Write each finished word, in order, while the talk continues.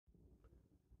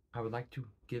I would like to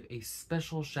give a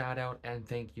special shout out and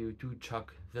thank you to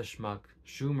Chuck the Schmuck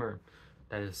Schumer.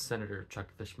 That is Senator Chuck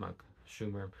the Schmuck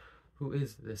Schumer, who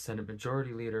is the Senate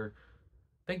Majority Leader.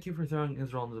 Thank you for throwing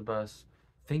Israel under the bus.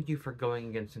 Thank you for going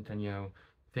against Netanyahu.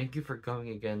 Thank you for going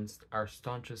against our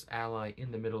staunchest ally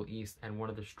in the Middle East and one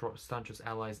of the staunchest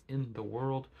allies in the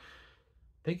world.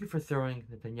 Thank you for throwing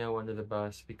Netanyahu under the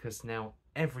bus, because now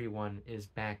everyone is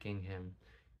backing him,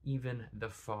 even the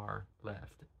far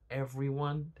left.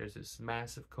 Everyone, there's this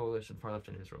massive coalition, far left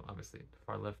in Israel, obviously. The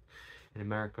far left in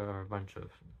America are a bunch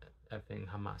of effing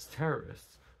Hamas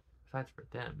terrorists. Besides for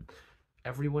them,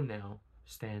 everyone now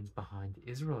stands behind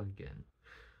Israel again.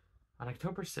 On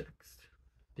October 6th,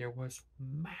 there was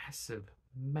massive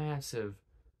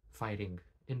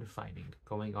infighting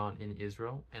going on in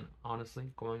Israel, and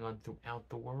honestly going on throughout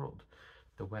the world.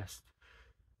 The West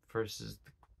versus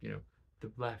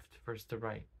the left versus the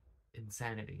right.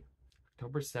 Insanity.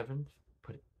 October 7th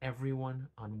put everyone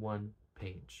on one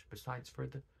page. Besides for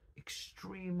the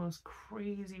extreme, most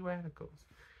crazy radicals,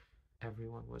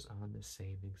 everyone was on the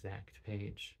same exact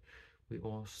page. We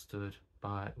all stood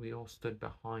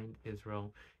behind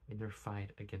Israel in their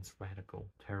fight against radical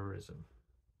terrorism.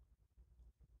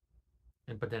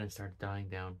 But then it started dying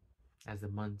down as the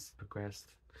months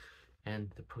progressed,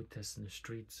 and the protests in the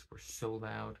streets were so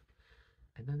loud,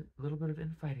 and then a little bit of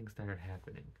infighting started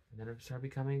happening, and then it started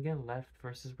becoming again left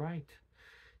versus right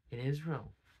in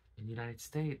Israel, in the United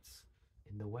States,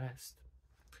 in the West.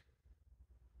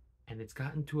 And it's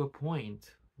gotten to a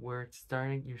point where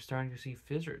you're starting to see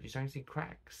fissures, you're starting to see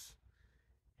cracks.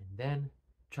 And then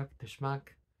Chuck the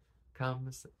Schmuck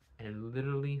comes and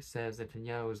literally says that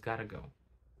Netanyahu's gotta go.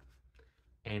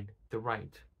 And the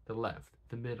right, the left,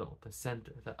 the middle, the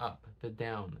center, the up, the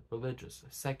down, religious,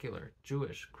 secular,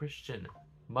 Jewish, Christian,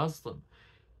 Muslim,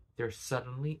 they're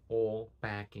suddenly all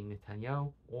backing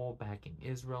Netanyahu, all backing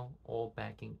Israel, all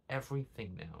backing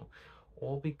everything now.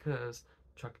 All because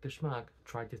Chuck the Schmuck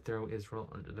tried to throw Israel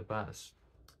under the bus.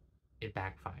 It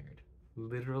backfired.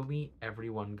 Literally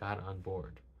everyone got on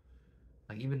board.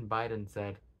 Like even Biden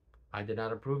said, I did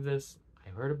not approve this. I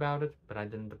heard about it, but I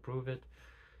didn't approve it.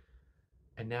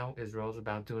 And now Israel's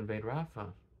about to invade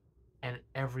Rafah. And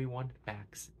everyone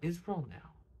backs Israel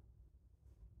now.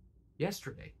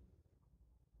 Yesterday,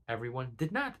 everyone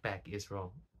did not back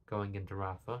Israel going into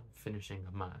Rafah, finishing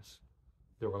Hamas.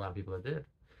 There were a lot of people that did.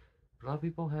 But a lot of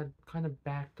people had kind of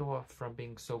backed off from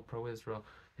being so pro-Israel.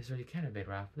 Israel, you can't invade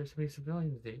Rafah. There's so many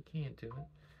civilians there. You can't do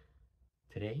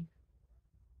it. Today,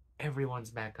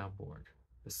 everyone's back on board.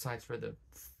 Besides for the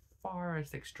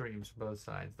farthest extremes from both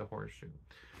sides, the horseshoe.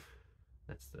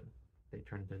 They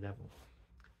turned the devil.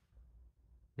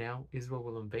 Now, Israel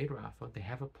will invade Rafah. They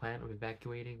have a plan of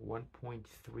evacuating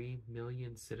 1.3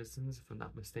 million citizens, if I'm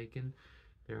not mistaken.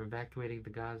 They're evacuating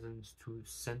the Gazans to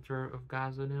center of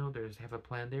Gaza now. They have a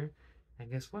plan there. And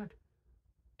guess what?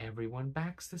 Everyone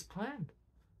backs this plan.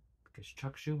 Because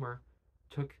Chuck Schumer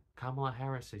took Kamala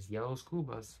Harris's yellow school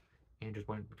bus and just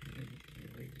went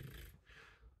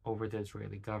over the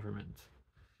Israeli government.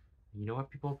 And you know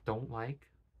what people don't like?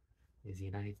 Is the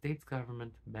United States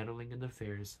government meddling in the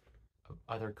affairs of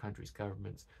other countries'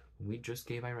 governments. We just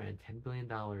gave Iran $10 billion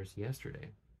yesterday,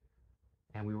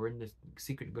 and we were in this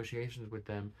secret negotiations with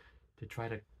them to try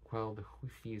to quell the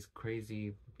Houthis'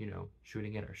 crazy,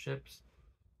 shooting at our ships,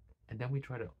 and then we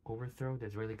try to overthrow the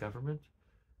Israeli government.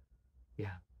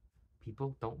 Yeah,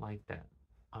 people don't like that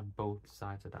on both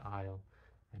sides of the aisle,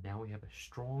 and now we have a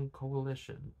strong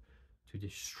coalition to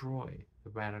destroy the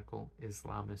radical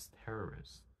Islamist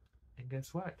terrorists. And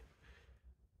guess what?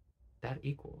 That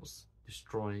equals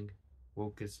destroying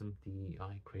wokeism,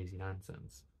 DEI, crazy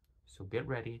nonsense. So get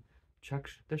ready. Chuck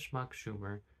the Schmuck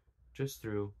Schumer just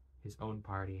threw his own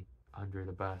party under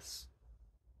the bus.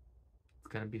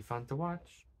 It's gonna be fun to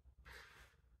watch.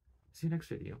 See you next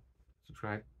video.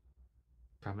 Subscribe,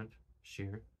 comment,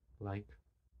 share, like,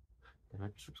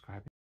 then subscribe.